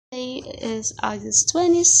Today is August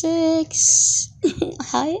 26th.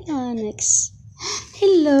 Hi, Onyx.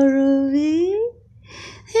 Hello, Ruby.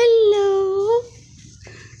 Hello.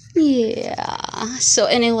 Yeah. So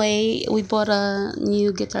anyway, we bought a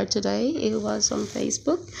new guitar today. It was on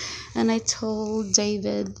Facebook, and I told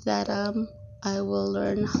David that I will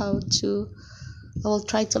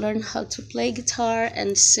try to learn how to play guitar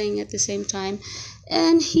and sing at the same time.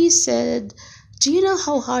 And he said, "Do you know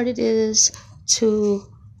how hard it is to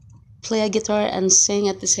play a guitar and sing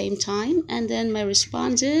at the same time?" And then my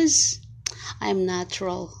response is, "I'm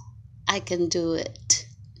natural. I can do it.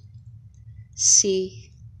 See,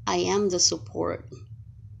 I am the support."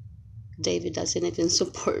 David doesn't even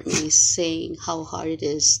support me saying how hard it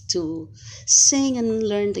is to sing and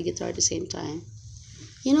learn the guitar at the same time.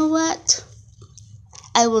 You know what?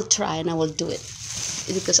 I will try and I will do it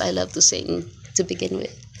because I love to sing to begin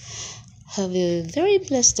with. Have a very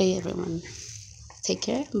blessed day, everyone. Take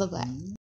care. Bye-bye.